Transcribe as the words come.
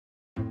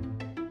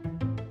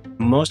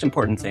most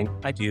important thing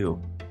I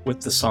do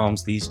with the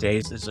Psalms these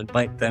days is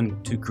invite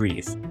them to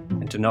grieve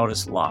and to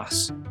notice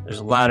loss. There's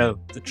a lot of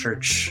the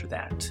church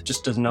that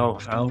just doesn't know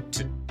how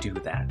to do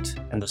that.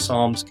 And the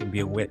Psalms can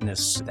be a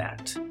witness to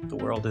that. The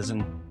world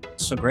isn't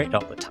so great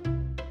all the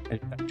time. In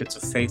fact, it's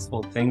a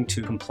faithful thing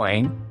to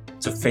complain.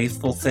 It's a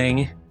faithful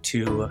thing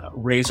to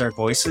raise our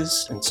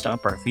voices and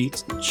stomp our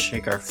feet and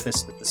shake our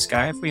fist at the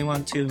sky if we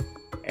want to.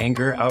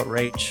 Anger,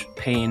 outrage,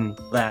 pain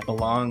that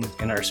belong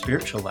in our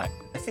spiritual life.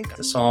 I think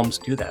the Psalms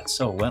do that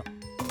so well.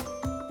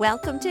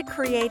 Welcome to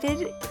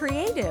Created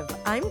Creative.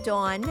 I'm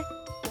Dawn,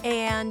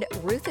 and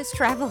Ruth is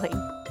traveling.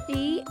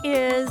 She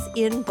is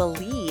in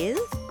Belize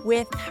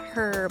with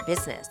her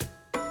business.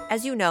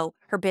 As you know,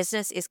 her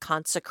business is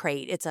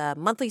Consecrate. It's a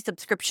monthly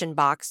subscription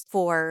box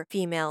for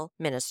female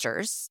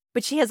ministers.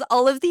 But she has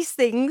all of these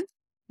things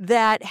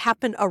that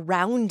happen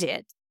around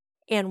it.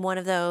 And one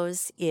of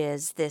those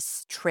is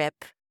this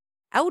trip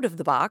out of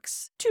the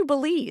box to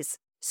Belize.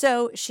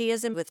 So she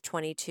is in with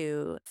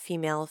 22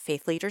 female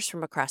faith leaders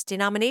from across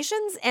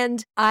denominations,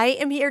 and I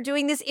am here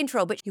doing this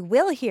intro, but you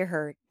will hear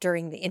her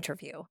during the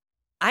interview.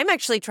 I'm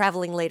actually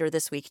traveling later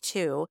this week,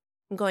 too.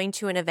 I'm going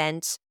to an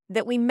event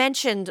that we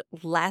mentioned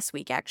last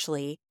week,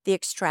 actually, the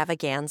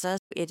Extravaganza.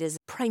 It is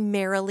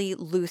primarily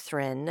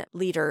Lutheran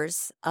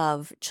leaders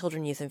of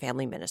children, youth, and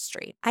family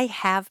ministry. I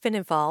have been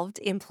involved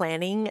in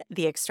planning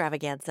the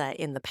Extravaganza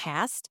in the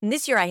past. And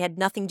this year I had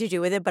nothing to do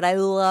with it, but I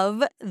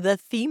love the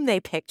theme they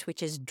picked,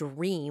 which is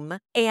dream.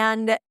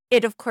 And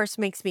it, of course,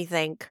 makes me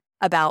think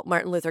about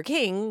Martin Luther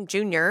King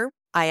Jr.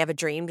 I have a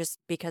dream just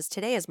because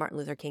today is Martin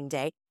Luther King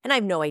Day, and I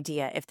have no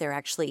idea if they're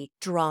actually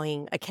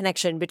drawing a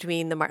connection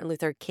between the Martin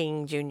Luther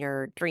King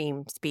Jr.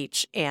 dream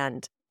speech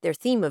and their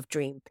theme of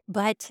dream.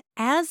 But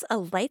as a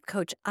life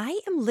coach,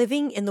 I am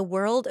living in the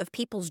world of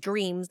people's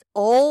dreams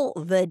all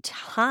the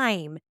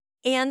time.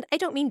 And I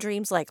don't mean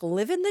dreams like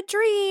living the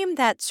dream,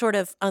 that sort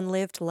of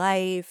unlived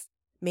life.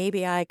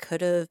 Maybe I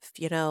could have,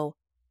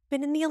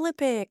 been in the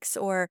Olympics,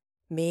 or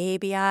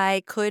maybe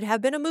I could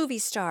have been a movie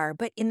star,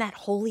 but in that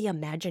holy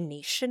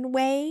imagination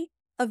way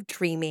of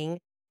dreaming.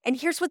 And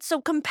here's what's so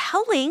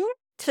compelling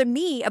to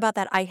me about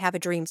that I Have a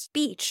Dream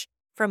speech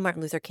from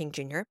Martin Luther King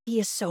Jr. He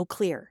is so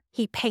clear.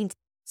 He paints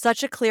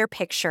such a clear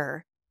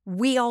picture.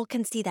 We all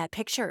can see that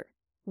picture.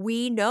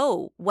 We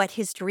know what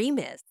his dream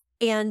is,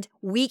 and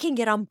we can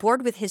get on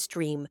board with his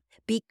dream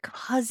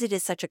because it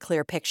is such a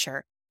clear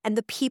picture. And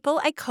the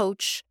people I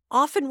coach,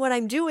 often what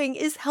I'm doing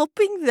is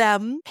helping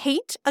them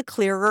paint a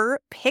clearer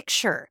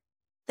picture.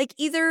 Like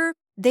either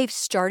they've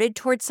started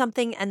towards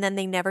something and then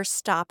they never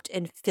stopped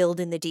and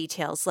filled in the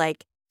details.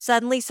 Like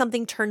suddenly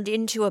something turned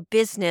into a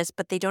business,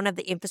 but they don't have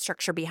the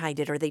infrastructure behind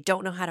it, or they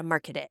don't know how to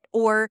market it.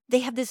 Or they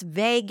have this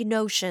vague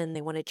notion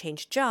they want to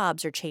change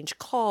jobs or change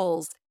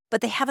calls, but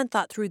they haven't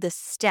thought through the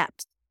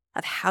steps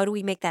of how do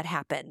we make that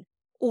happen.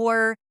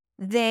 Or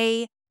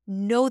they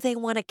know they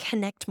want to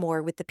connect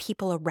more with the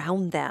people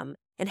around them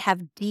and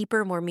have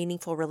deeper, more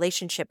meaningful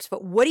relationships.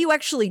 But what do you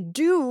actually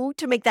do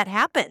to make that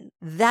happen?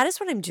 That is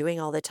what I'm doing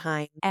all the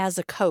time as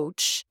a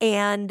coach.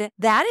 And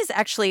that is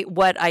actually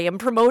what I am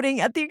promoting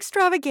at the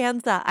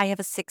Extravaganza. I have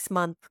a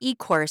 6-month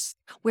e-course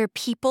where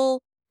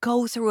people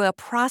go through a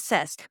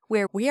process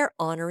where we are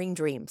honoring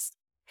dreams.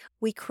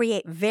 We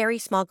create very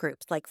small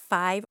groups, like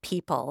 5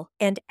 people.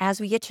 And as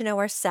we get to know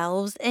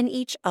ourselves and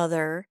each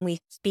other,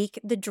 we speak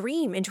the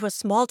dream into a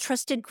small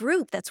trusted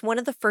group. That's one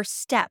of the first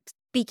steps.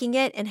 Speaking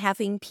it and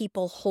having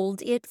people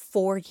hold it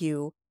for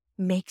you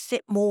makes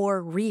it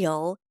more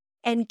real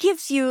and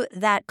gives you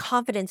that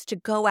confidence to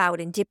go out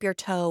and dip your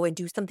toe and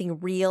do something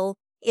real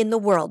in the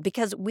world,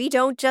 because we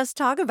don't just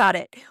talk about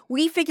it.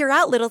 We figure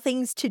out little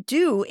things to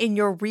do in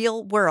your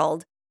real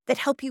world that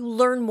help you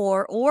learn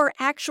more or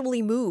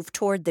actually move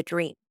toward the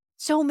dream.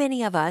 So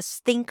many of us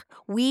think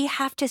we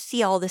have to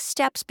see all the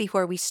steps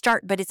before we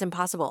start, but it's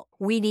impossible.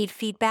 We need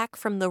feedback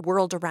from the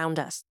world around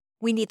us.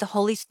 We need the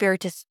Holy Spirit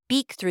to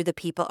speak through the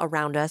people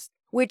around us,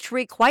 which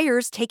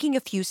requires taking a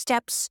few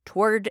steps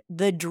toward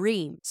the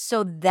dream.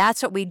 So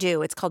that's what we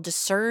do. It's called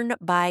Discern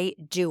by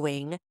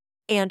Doing.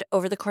 And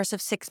over the course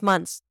of 6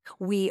 months,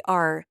 we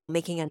are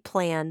making a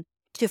plan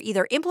to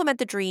either implement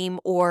the dream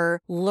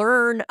or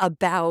learn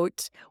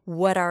about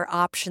what our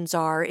options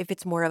are if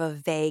it's more of a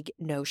vague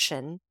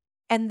notion.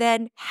 And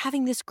then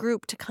having this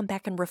group to come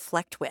back and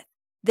reflect with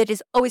that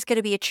is always going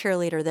to be a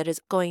cheerleader, that is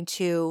going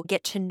to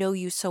get to know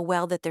you so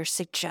well that their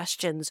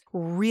suggestions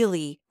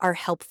really are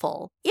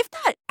helpful. If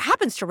that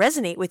happens to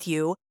resonate with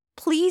you,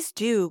 please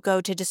do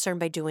go to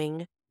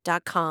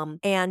discernbydoing.com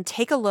and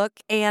take a look.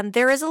 And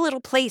there is a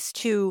little place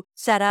to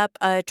set up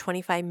a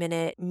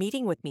 25-minute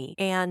meeting with me,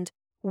 and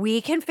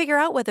we can figure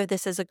out whether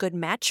this is a good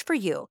match for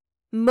you.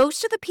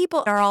 Most of the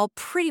people are all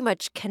pretty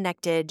much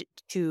connected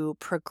to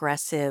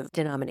progressive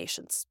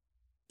denominations,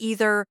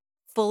 either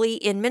fully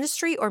in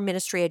ministry or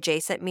ministry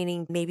adjacent,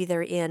 meaning maybe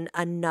they're in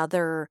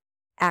another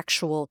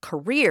actual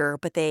career,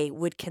 but they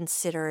would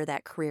consider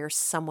that career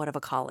somewhat of a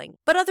calling.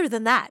 But other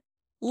than that,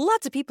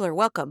 lots of people are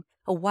welcome.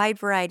 A wide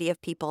variety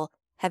of people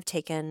have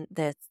taken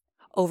this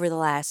over the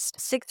last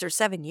 6 or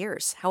 7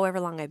 years, however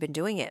long I've been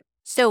doing it.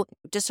 So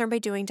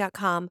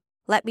discernbydoing.com,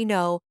 let me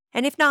know.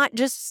 And if not,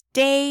 just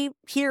stay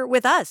here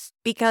with us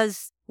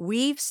because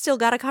we've still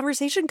got a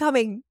conversation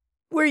coming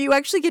where you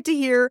actually get to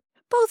hear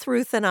both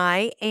Ruth and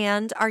I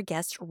and our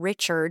guest,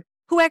 Richard,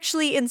 who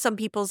actually, in some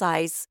people's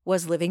eyes,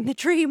 was living the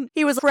dream.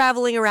 He was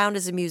traveling around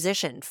as a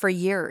musician for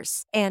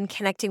years and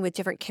connecting with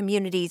different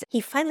communities.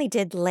 He finally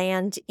did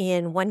land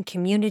in one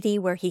community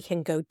where he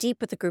can go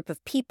deep with a group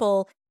of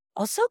people,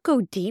 also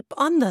go deep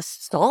on the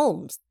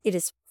Psalms. It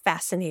is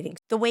fascinating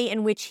the way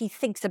in which he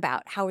thinks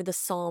about how are the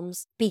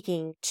Psalms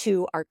speaking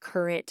to our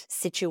current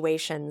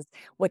situations.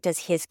 What does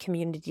his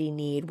community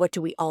need? What do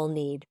we all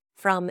need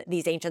from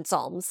these ancient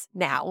Psalms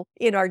now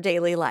in our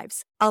daily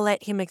lives? I'll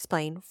let him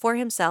explain for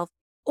himself.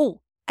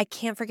 Oh, I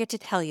can't forget to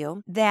tell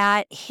you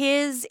that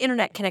his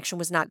internet connection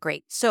was not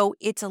great. So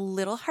it's a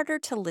little harder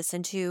to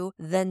listen to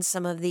than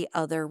some of the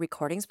other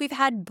recordings we've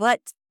had, but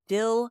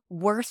still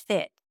worth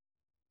it.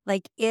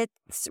 Like,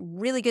 it's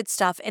really good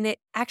stuff. And it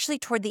actually,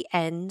 toward the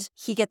end,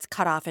 he gets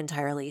cut off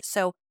entirely.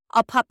 So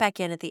I'll pop back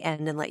in at the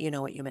end and let you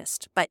know what you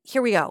missed. But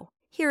here we go.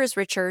 Here is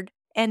Richard,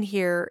 and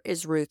here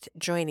is Ruth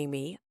joining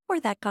me for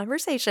that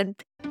conversation.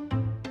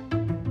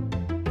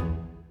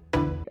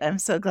 I'm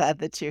so glad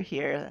that you're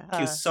here.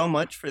 Thank you so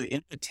much for the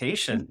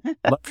invitation.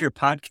 Love your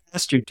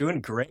podcast. You're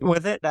doing great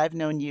with it. I've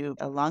known you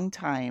a long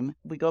time.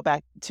 We go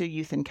back to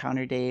Youth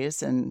Encounter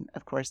days. And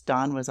of course,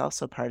 Dawn was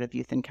also part of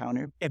Youth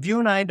Encounter. Have you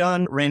and I,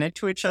 Dawn, ran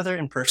into each other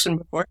in person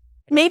before?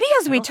 Maybe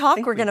as we don't talk,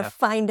 think we're we going to have.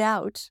 find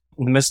out.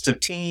 In the midst of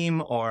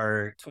team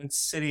or Twin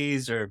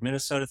Cities or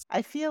Minnesota.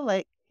 I feel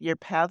like your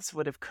paths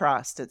would have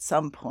crossed at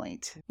some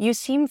point. You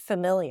seem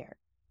familiar.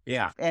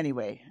 Yeah.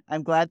 Anyway,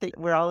 I'm glad that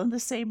we're all in the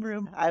same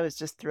room. I was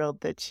just thrilled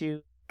that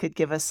you could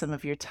give us some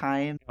of your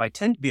time. I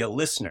tend to be a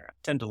listener. I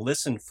tend to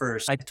listen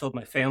first. I told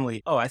my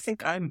family, I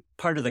think I'm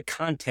part of the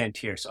content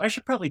here, so I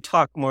should probably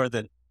talk more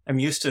than I'm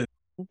used to.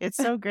 It's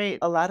so great.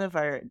 A lot of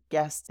our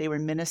guests, they were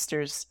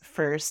ministers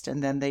first,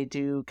 and then they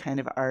do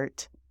kind of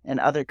art and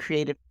other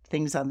creative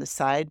things on the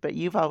side. But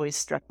you've always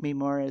struck me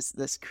more as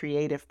this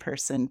creative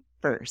person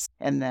first.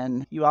 And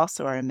then you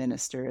also are a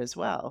minister as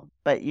well,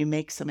 but you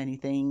make so many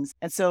things.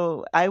 And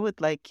so I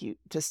would like you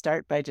to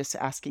start by just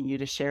asking you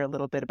to share a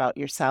little bit about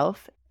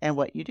yourself and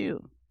what you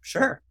do.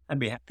 Sure, I'd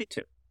be happy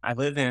to. I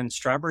live in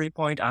Strawberry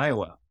Point,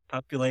 Iowa,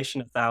 population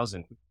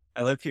 1,000.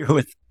 I live here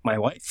with my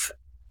wife,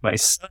 my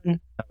son.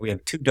 We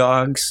have 2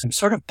 dogs. I'm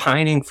sort of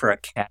pining for a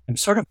cat. I'm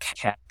sort of a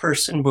cat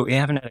person, but we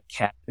haven't had a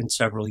cat in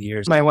several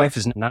years. My wife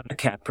is not a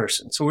cat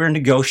person, so we're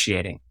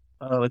negotiating.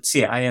 Let's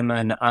see, I am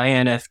an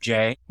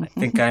INFJ. I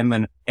think I'm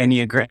an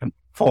Enneagram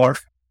 4.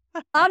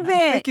 Love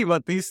it. Thinking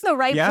about these. The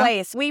right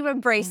place. We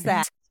embrace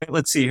that.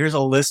 Let's see, here's a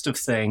list of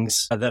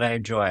things that I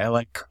enjoy. I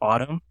like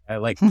autumn. I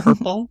like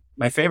purple.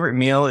 My favorite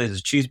meal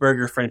is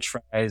cheeseburger, French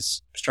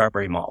fries,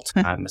 strawberry malt.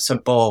 I'm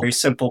a very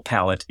simple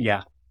palate.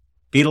 Yeah.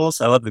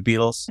 Beatles. I love the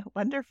Beatles.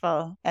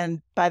 Wonderful.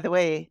 And by the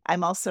way,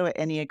 I'm also an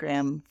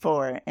Enneagram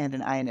 4 and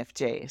an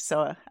INFJ.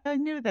 So I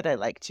knew that I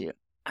liked you.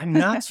 I'm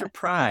not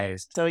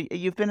surprised. So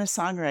you've been a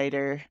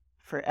songwriter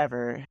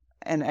forever,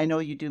 and I know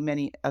you do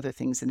many other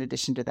things in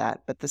addition to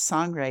that, but the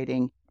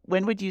songwriting,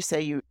 when would you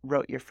say you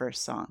wrote your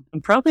first song?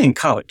 I'm probably in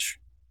college,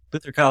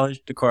 Luther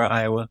College, Decorah,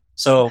 Iowa.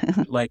 So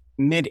like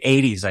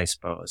mid-'80s, I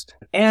suppose.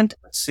 And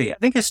let's see, I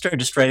think I started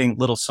just writing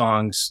little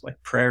songs,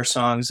 like prayer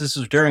songs. This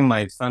was during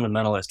my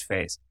fundamentalist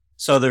phase.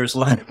 So there's a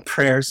lot of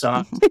prayer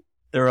songs.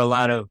 There were a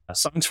lot of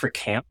songs for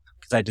camp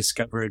because I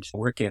discovered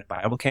working at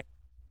Bible camp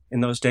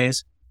in those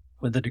days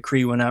when the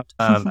decree went out.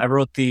 I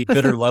wrote the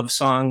Bitter Love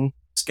Song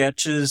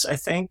sketches, I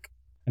think.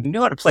 I knew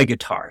how to play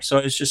guitar. So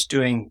I was just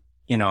doing,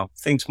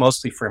 things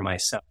mostly for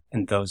myself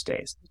in those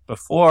days.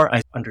 Before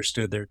I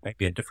understood there may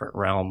be a different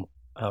realm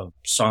of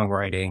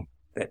songwriting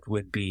that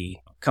would be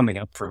coming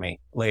up for me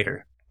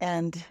later.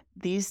 And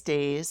these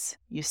days,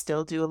 you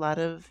still do a lot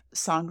of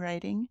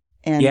songwriting?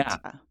 And Yeah.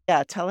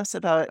 Tell us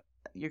about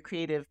your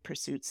creative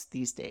pursuits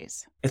these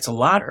days. It's a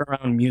lot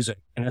around music,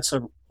 and it's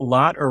a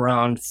lot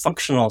around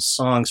functional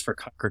songs for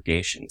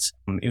congregations.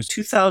 It was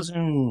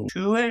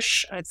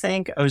 2002-ish, I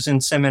think. I was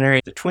in seminary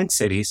at the Twin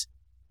Cities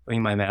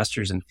doing my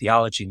master's in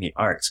theology and the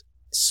arts.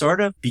 It sort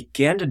of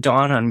began to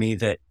dawn on me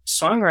that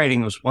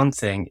songwriting was one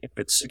thing if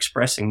it's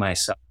expressing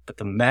myself, but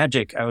the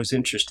magic I was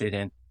interested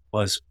in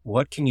was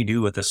what can you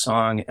do with a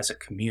song as a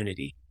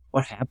community?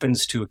 What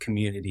happens to a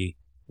community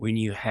when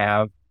you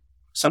have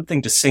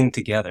something to sing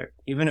together,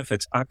 even if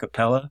it's a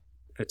cappella,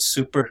 if it's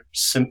super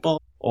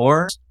simple,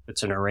 or if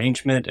it's an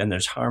arrangement and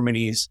there's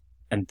harmonies.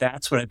 And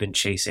that's what I've been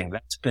chasing.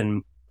 That's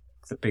been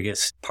the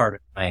biggest part of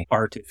my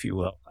art, if you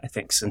will, I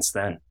think, since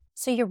then.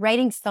 So you're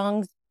writing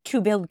songs to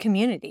build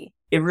community.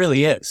 It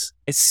really is.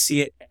 I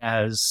see it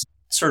as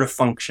sort of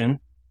function.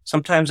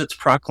 Sometimes it's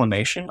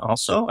proclamation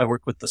also. I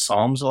work with the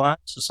Psalms a lot.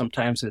 So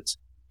sometimes it's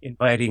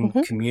inviting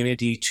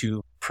community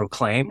to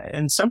proclaim.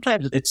 And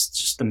sometimes it's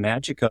just the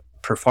magic of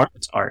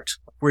performance art.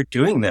 We're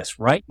doing this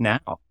right now.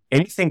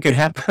 Anything could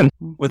happen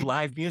with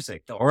live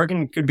music. The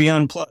organ could be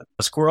unplugged.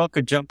 A squirrel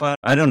could jump out.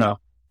 I don't know.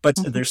 But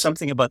there's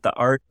something about the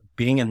art of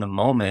being in the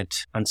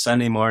moment on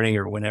Sunday morning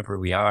or whenever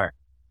we are.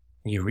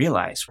 And you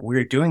realize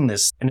we're doing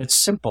this and it's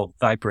simple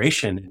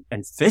vibration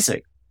and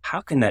physics.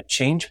 How can that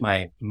change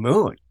my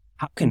mood?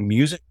 How can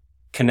music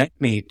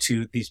connect me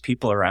to these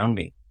people around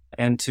me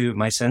and to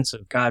my sense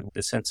of God,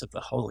 the sense of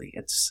the holy?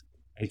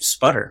 I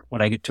sputter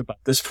when I get to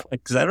about this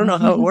point because I don't know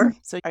how it works.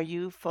 So are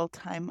you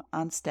full-time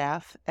on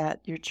staff at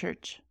your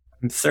church?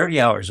 I'm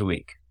 30 hours a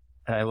week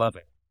and I love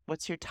it.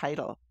 What's your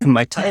title?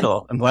 My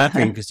title, I'm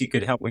laughing because you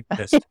could help me with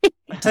this.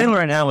 My title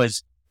right now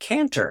is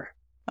cantor.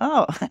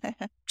 Oh,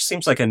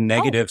 Seems like a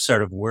negative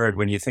sort of word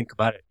when you think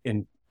about it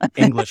in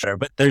English,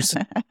 but there's,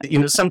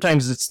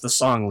 sometimes it's the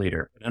song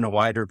leader. In a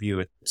wider view,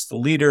 it's the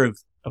leader of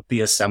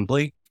the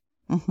assembly.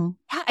 Mm-hmm.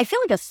 Yeah, I feel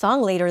like a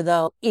song leader,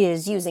 though,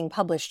 is using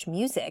published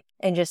music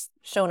and just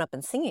showing up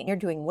and singing. You're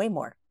doing way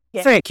more.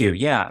 Yeah. Thank you.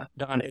 Yeah,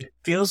 Don, it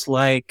feels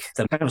like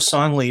the kind of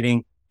song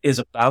leading is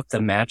about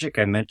the magic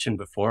I mentioned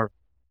before.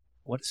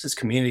 What is this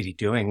community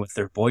doing with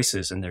their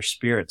voices and their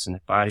spirits and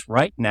their bodies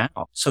right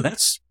now? So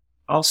that's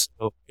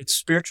also, it's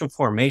spiritual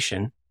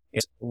formation.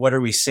 It's what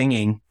are we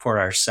singing for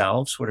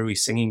ourselves? What are we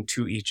singing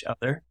to each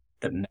other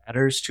that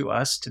matters to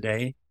us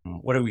today?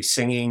 What are we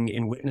singing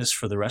in witness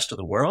for the rest of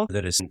the world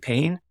that is in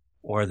pain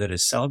or that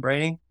is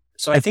celebrating?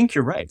 So I think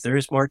you're right. There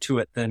is more to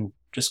it than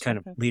just kind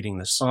of leading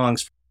the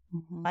songs.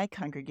 My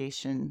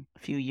congregation a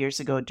few years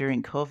ago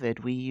during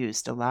COVID, we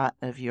used a lot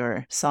of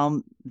your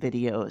psalm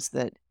videos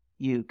that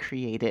you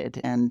created,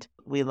 and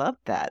we loved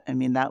that. I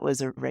mean, that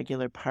was a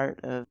regular part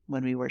of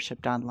when we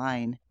worshiped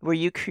online. Were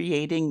you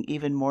creating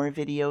even more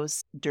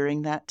videos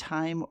during that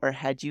time, or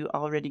had you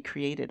already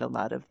created a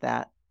lot of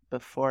that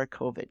before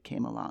COVID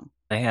came along?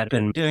 I had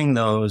been doing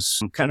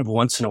those kind of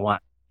once in a while,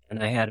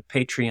 and I had a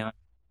Patreon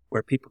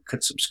where people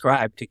could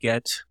subscribe to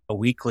get a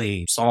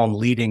weekly psalm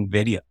leading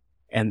video.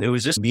 And it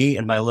was just me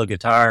and my little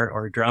guitar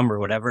or drum or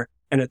whatever.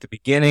 And at the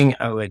beginning,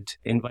 I would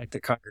invite the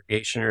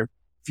congregation or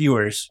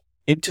viewers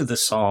into the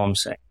psalm,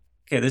 saying,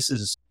 okay, this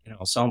is,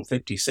 Psalm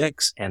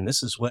 56, and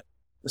this is what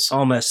the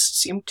psalmist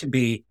seemed to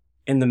be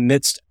in the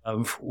midst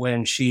of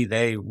when he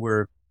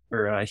were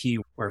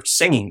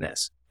singing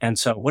this. And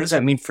so what does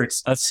that mean for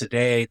us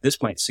today?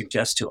 This might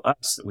suggest to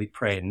us that we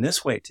pray in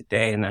this way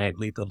today. And then I'd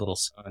lead the little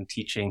song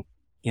teaching,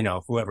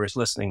 whoever's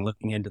listening,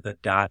 looking into the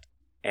dot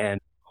and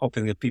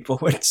hoping that people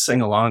would sing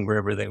along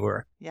wherever they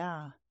were.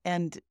 Yeah.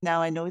 And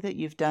now I know that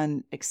you've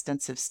done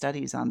extensive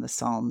studies on the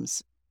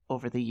Psalms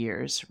over the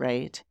years,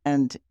 right?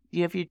 And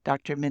you have your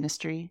doctor of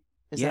ministry,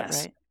 is that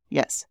right?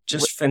 Yes.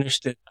 Just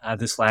finished it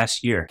this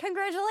last year.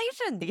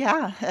 Congratulations.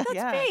 Yeah. That's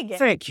big.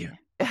 Thank you.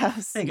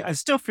 Yes. I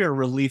still feel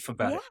relief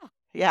about it.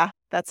 Yeah,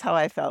 that's how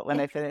I felt when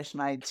I finished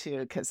mine too,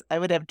 because I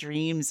would have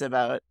dreams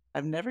about,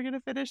 I'm never going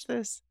to finish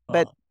this.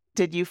 But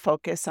did you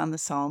focus on the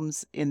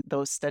Psalms in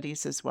those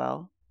studies as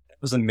well?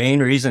 That was the main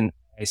reason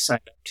I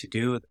signed up to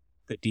do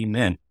the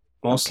DMin,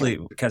 mostly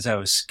because I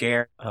was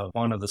scared of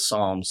one of the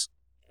Psalms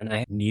and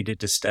I needed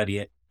to study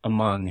it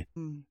among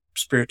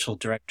spiritual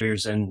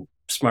directors and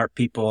smart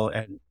people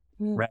and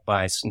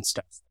rabbis and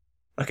stuff.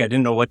 Like I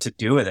didn't know what to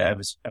do with it. I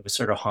was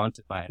sort of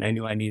haunted by it, and I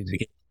knew I needed to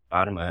get to the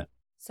bottom of it.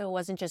 So it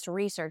wasn't just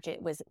research,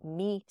 it was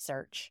me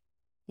search.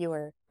 You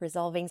were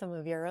resolving some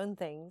of your own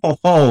things.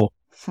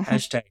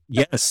 Hashtag.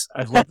 Yes,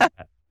 I love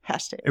that.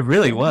 Hashtag. It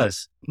really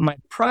was. My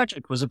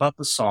project was about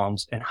the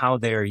Psalms and how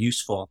they are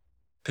useful,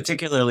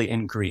 particularly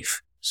in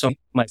grief. So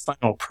my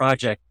final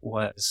project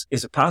was,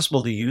 is it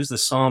possible to use the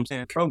Psalms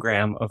in a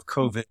program of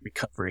COVID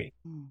recovery?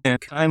 In a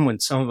time when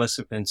some of us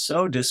have been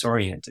so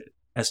disoriented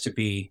as to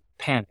be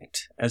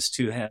panicked, as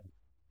to have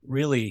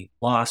really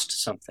lost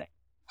something.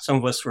 Some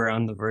of us were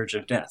on the verge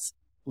of death,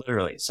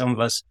 literally. Some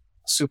of us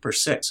super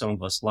sick. Some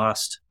of us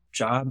lost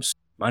jobs,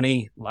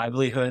 money,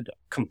 livelihood,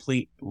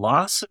 complete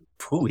loss of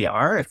who we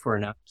are if we're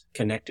not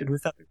connected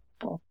with other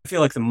people. I feel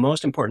like the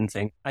most important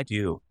thing I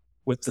do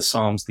with the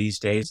Psalms these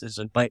days is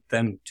invite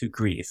them to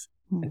grieve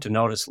and to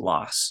notice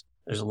loss.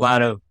 There's a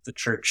lot of the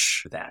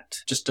church that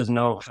just doesn't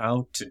know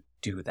how to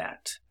do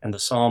that. And the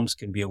Psalms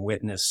can be a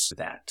witness to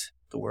that.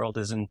 The world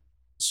isn't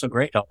so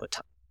great all the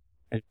time.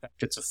 In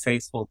fact, it's a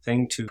faithful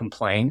thing to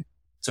complain.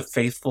 It's a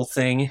faithful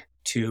thing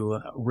to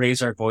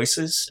raise our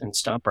voices and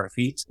stomp our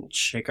feet and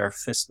shake our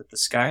fists at the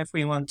sky if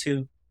we want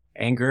to.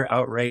 Anger,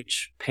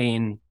 outrage,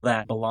 pain,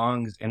 that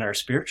belongs in our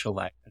spiritual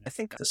life. And I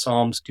think the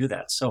Psalms do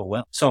that so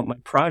well. So my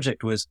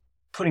project was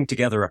putting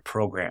together a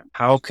program.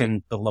 How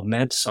can the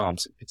lament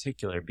Psalms in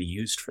particular be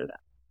used for that?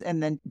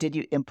 And then did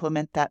you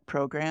implement that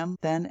program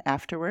then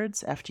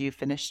afterwards, after you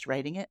finished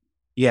writing it?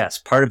 Yes,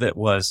 part of it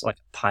was like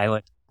a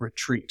pilot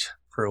retreat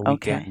for a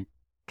weekend. Okay.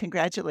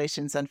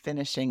 Congratulations on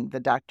finishing the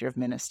Doctor of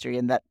Ministry,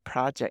 and that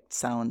project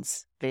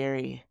sounds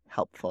very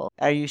helpful.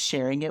 Are you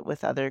sharing it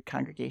with other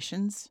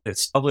congregations?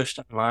 It's published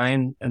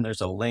online, and there's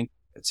a link.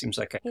 It seems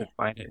like I could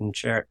find it and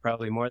share it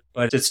probably more,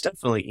 but it's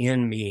definitely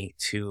in me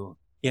to,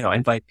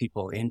 invite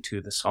people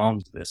into the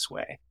Psalms this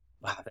way.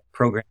 Wow, that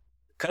program,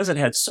 because it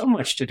had so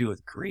much to do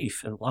with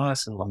grief and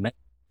loss and lament,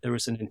 there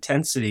was an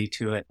intensity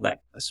to it that,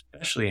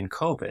 especially in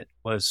COVID,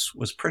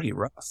 was pretty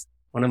rough.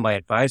 One of my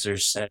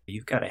advisors said,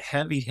 you've got a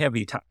heavy,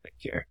 heavy topic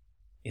here.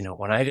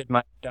 When I did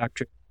my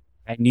doctorate,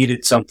 I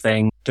needed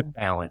something to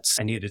balance.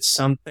 I needed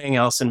something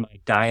else in my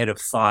diet of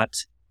thought.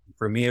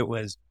 For me, it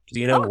was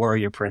Xena,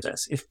 Warrior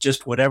Princess. If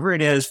just whatever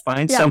it is,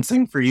 find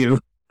something for you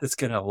that's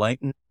going to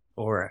lighten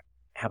or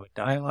have a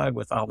dialogue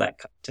with all that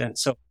content.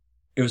 So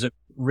it was a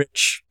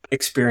rich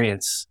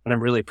experience, and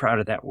I'm really proud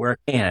of that work.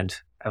 And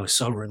I was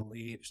so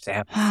relieved to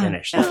have it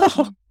finished.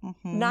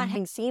 Not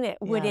having seen it,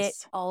 would it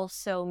Yes.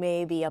 also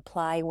maybe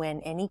apply when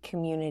any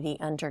community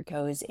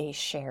undergoes a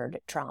shared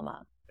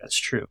trauma? That's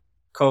true.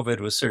 COVID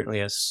was certainly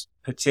a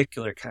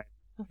particular kind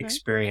of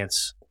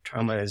experience.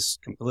 Trauma is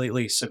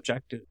completely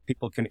subjective.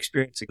 People can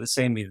experience the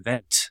same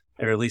event,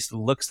 or at least it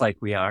looks like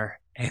we are.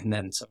 And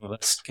then some of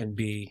us can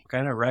be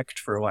kind of wrecked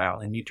for a while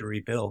and need to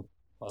rebuild,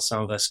 while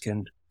some of us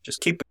can just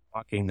keep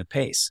walking the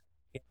pace.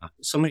 Yeah.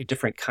 So many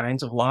different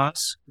kinds of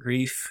loss,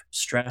 grief,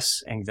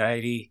 stress,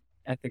 anxiety.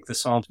 I think the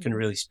Psalms can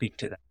really speak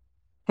to that.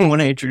 When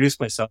I introduce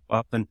myself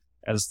often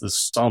as the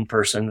Psalm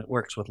person that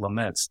works with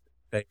laments,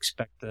 they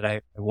expect that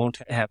I won't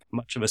have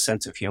much of a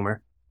sense of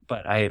humor,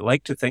 but I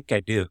like to think I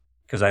do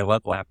because I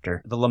love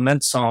laughter. The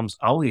lament Psalms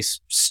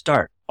always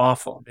start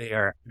awful. They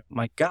are,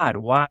 my God,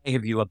 why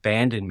have you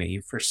abandoned me?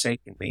 You've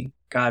forsaken me.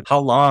 God, how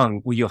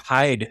long will you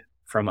hide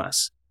from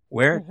us?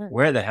 Where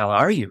the hell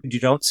are you? You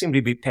don't seem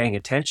to be paying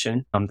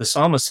attention. The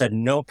psalmist said,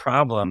 no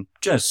problem,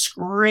 just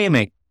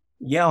screaming,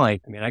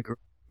 yelling. I mean, I grew up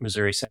in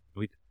Missouri, said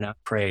we did not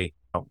pray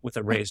with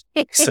a raised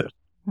voice. So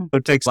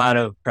it takes a lot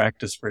of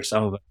practice for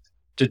some of us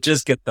to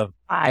just get the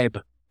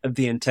vibe of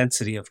the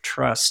intensity of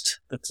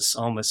trust that the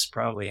psalmists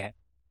probably had.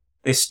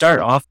 They start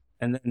off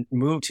and then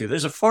move to,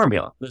 there's a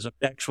formula. There's an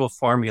actual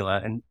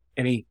formula, and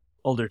any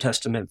Older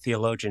Testament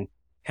theologian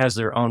has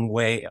their own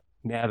way of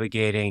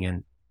navigating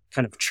and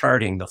kind of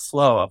charting the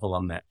flow of a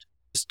lament.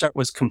 The start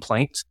was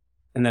complaint,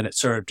 and then it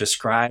sort of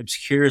describes,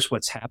 here's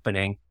what's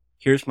happening.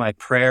 Here's my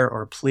prayer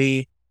or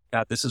plea.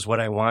 God, this is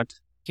what I want.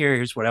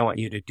 Here's what I want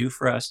you to do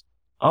for us.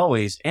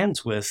 Always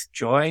ends with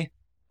joy,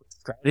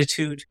 with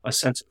gratitude, a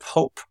sense of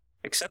hope,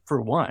 except for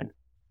one.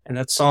 And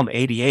that's Psalm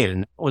 88,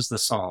 and that was the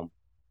Psalm.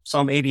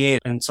 Psalm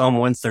 88 and Psalm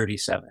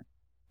 137.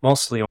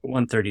 Mostly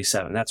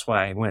 137. That's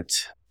why I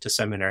went to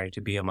seminary,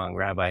 to be among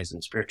rabbis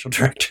and spiritual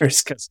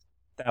directors, because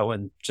that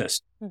one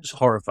just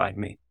horrified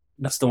me.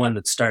 That's the one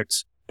that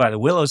starts, by the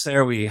willows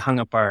there we hung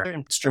up our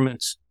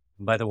instruments,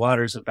 by the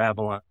waters of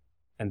Babylon,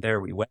 and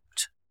there we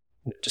wept.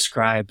 And it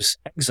describes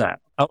exile,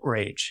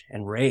 outrage,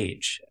 and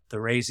rage at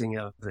the raising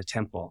of the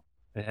temple.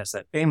 It has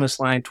that famous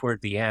line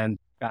toward the end,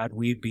 God,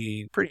 we'd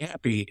be pretty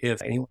happy if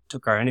anyone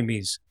took our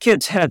enemies'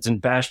 kids' heads and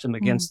bashed them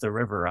against the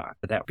river rock.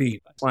 That would be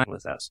fine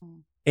with us.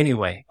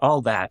 Anyway,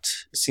 all that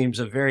seems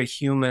a very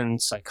human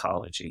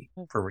psychology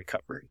for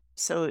recovery.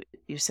 So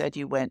you said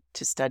you went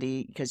to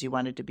study because you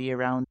wanted to be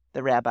around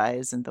the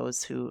rabbis and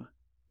those who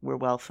were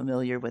well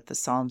familiar with the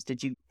Psalms.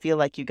 Did you feel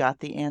like you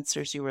got the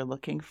answers you were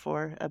looking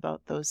for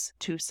about those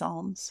two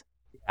Psalms?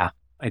 Yeah,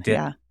 I did.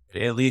 Yeah.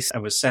 At least I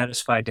was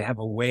satisfied to have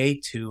a way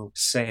to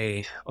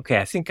say, okay,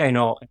 I think I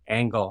know an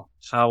angle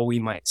how we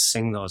might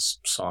sing those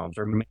Psalms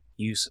or make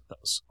use of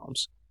those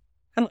Psalms.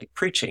 Kind of like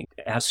preaching.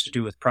 It has to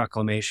do with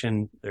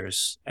proclamation.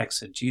 There's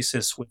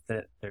exegesis with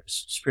it.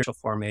 There's spiritual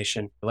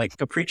formation. Like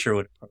a preacher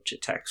would approach a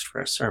text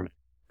for a sermon.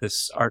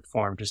 This art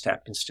form just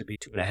happens to be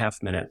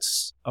 2.5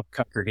 minutes of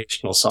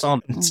congregational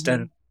psalm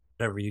instead of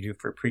whatever you do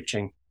for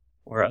preaching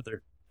or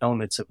other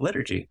elements of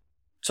liturgy.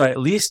 So I at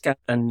least got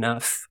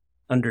enough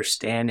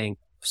understanding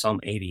of Psalm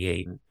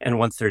 88 and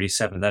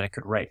 137 that I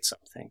could write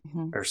something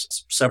or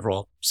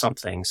several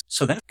somethings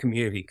so that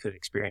community could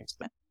experience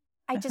that.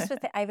 I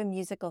have a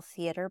musical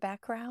theater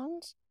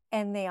background,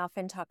 and they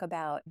often talk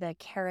about the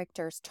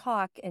characters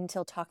talk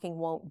until talking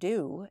won't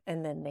do,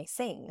 and then they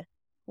sing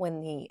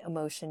when the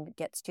emotion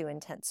gets too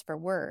intense for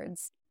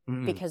words,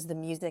 because the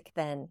music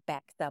then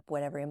backs up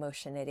whatever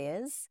emotion it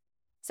is.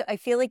 So I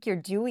feel like you're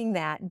doing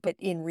that, but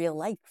in real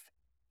life,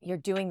 you're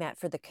doing that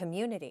for the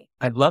community.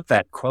 I love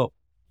that quote.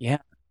 Yeah,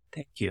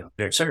 thank you.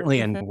 There's certainly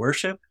in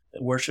worship.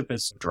 Worship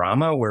is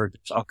drama where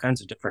there's all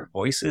kinds of different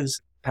voices,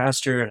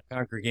 pastor and a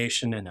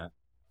congregation and a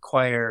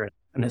choir,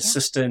 an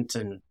assistant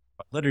and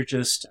a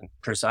liturgist and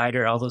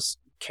presider, all those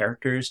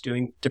characters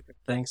doing different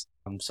things.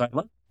 So I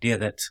love the idea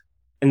that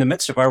in the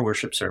midst of our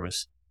worship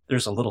service,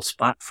 there's a little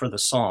spot for the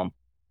psalm,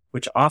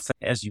 which often,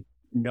 as you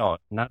know,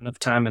 not enough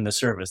time in the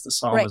service, the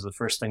psalm is the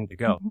first thing to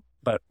go.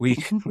 But we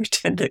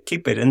tend to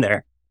keep it in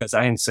there because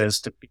I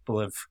insist to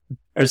people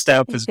our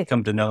staff has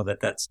come to know that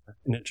that's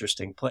an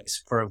interesting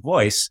place for a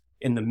voice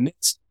in the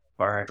midst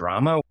of our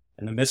drama,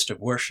 in the midst of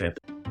worship.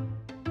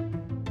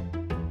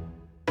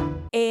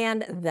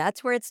 And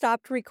that's where it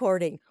stopped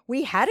recording.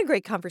 We had a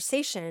great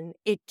conversation.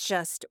 It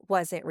just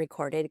wasn't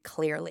recorded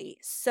clearly.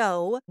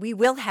 So we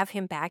will have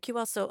him back. You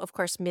also, of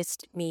course,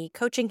 missed me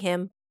coaching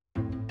him.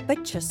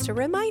 But just a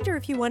reminder,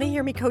 if you want to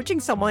hear me coaching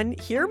someone,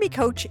 hear me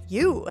coach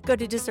you. Go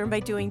to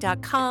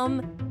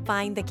discernbydoing.com,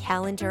 find the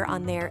calendar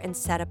on there, and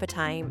set up a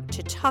time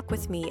to talk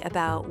with me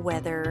about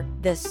whether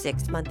the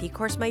 6-month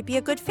e-course might be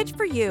a good fit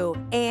for you.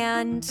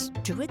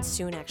 And do it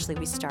soon. Actually,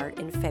 we start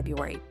in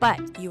February.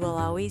 But you will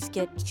always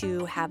get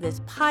to have this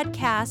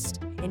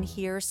podcast and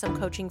hear some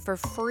coaching for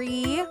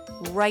free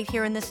right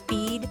here in this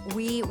feed.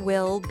 We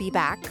will be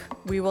back.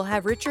 We will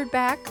have Richard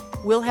back.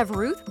 We'll have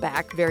Ruth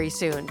back very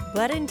soon.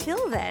 But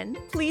until then,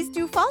 please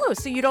do follow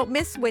so you don't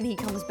miss when he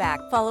comes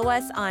back. Follow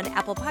us on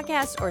Apple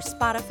Podcasts or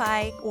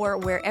Spotify or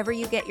wherever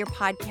you get your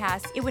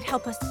podcasts. It would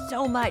help us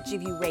so much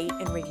if you rate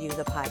and review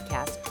the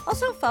podcast.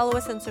 Also, follow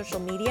us on social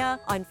media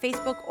on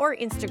Facebook or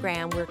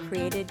Instagram. We're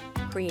Created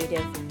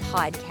Creative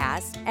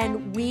Podcast.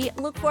 And we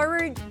look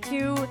forward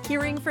to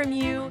hearing from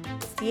you,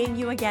 seeing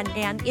you again.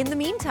 And in the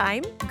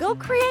meantime, go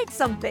create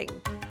something.